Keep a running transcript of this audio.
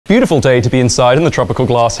Beautiful day to be inside in the tropical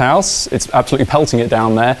glass house. It's absolutely pelting it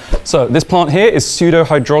down there. So this plant here is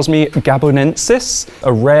Pseudohydrosme gabunensis,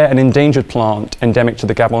 a rare and endangered plant endemic to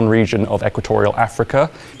the Gabon region of equatorial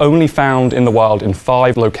Africa, only found in the wild in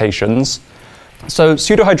 5 locations. So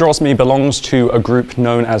Pseudohydrosme belongs to a group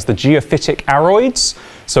known as the geophytic aroids.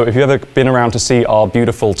 So if you've ever been around to see our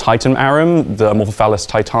beautiful Titan arum, the Amorphophallus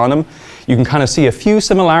titanum, you can kind of see a few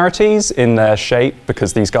similarities in their shape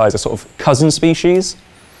because these guys are sort of cousin species.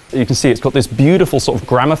 You can see it's got this beautiful sort of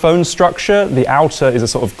gramophone structure. The outer is a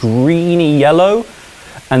sort of greeny yellow,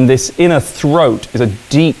 and this inner throat is a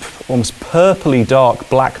deep, almost purpley dark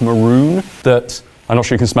black maroon that, I'm not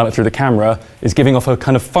sure you can smell it through the camera, is giving off a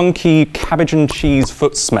kind of funky cabbage and cheese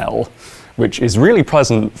foot smell, which is really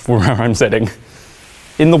pleasant for where I'm sitting.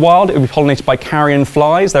 In the wild, it would be pollinated by carrion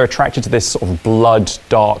flies. They're attracted to this sort of blood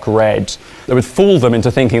dark red that would fool them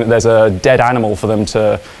into thinking that there's a dead animal for them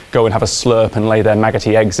to go and have a slurp and lay their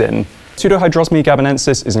maggoty eggs in. Pseudohydrosme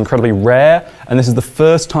gabunensis is incredibly rare, and this is the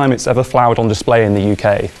first time it's ever flowered on display in the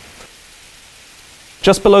UK.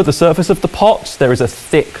 Just below the surface of the pot, there is a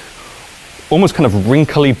thick, almost kind of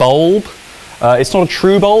wrinkly bulb. It's not a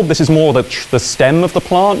true bulb, this is more the stem of the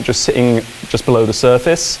plant, just sitting just below the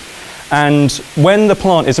surface. And when the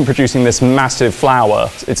plant isn't producing this massive flower,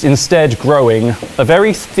 it's instead growing a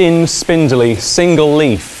very thin, spindly, single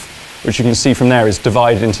leaf, which you can see from there is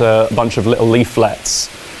divided into a bunch of little leaflets.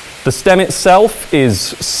 The stem itself is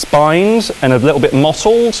spined and a little bit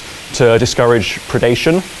mottled to discourage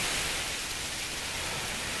predation.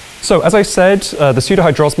 So, as I said, the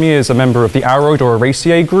Pseudohydrosme is a member of the aroid or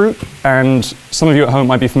Araceae group, and some of you at home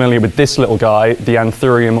might be familiar with this little guy, the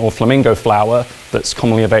anthurium or flamingo flower, that's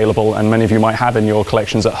commonly available and many of you might have in your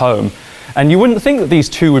collections at home. And you wouldn't think that these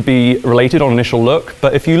two would be related on initial look,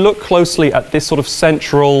 but if you look closely at this sort of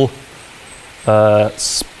central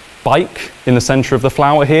spike in the center of the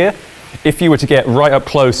flower here, if you were to get right up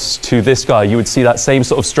close to this guy, you would see that same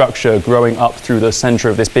sort of structure growing up through the center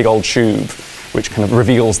of this big old tube, which kind of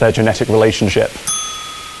reveals their genetic relationship.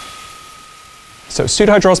 So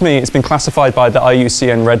Pseudohydrosme has been classified by the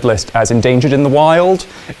IUCN Red List as endangered in the wild.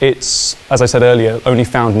 It's, as I said earlier, only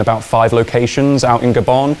found in about 5 locations out in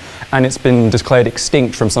Gabon, and it's been declared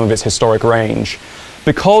extinct from some of its historic range.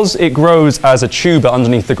 Because it grows as a tuber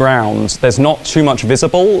underneath the ground, there's not too much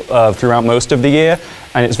visible throughout most of the year,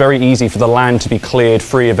 and it's very easy for the land to be cleared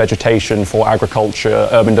free of vegetation for agriculture,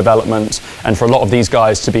 urban development, and for a lot of these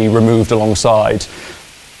guys to be removed alongside.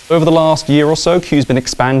 Over the last year or so, Kew's been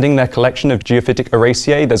expanding their collection of geophytic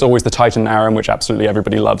Araceae. There's always the Titan arum, which absolutely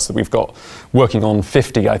everybody loves, that we've got working on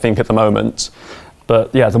 50, I think, at the moment.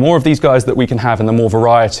 But yeah, the more of these guys that we can have and the more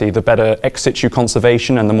variety, the better ex situ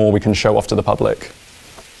conservation and the more we can show off to the public.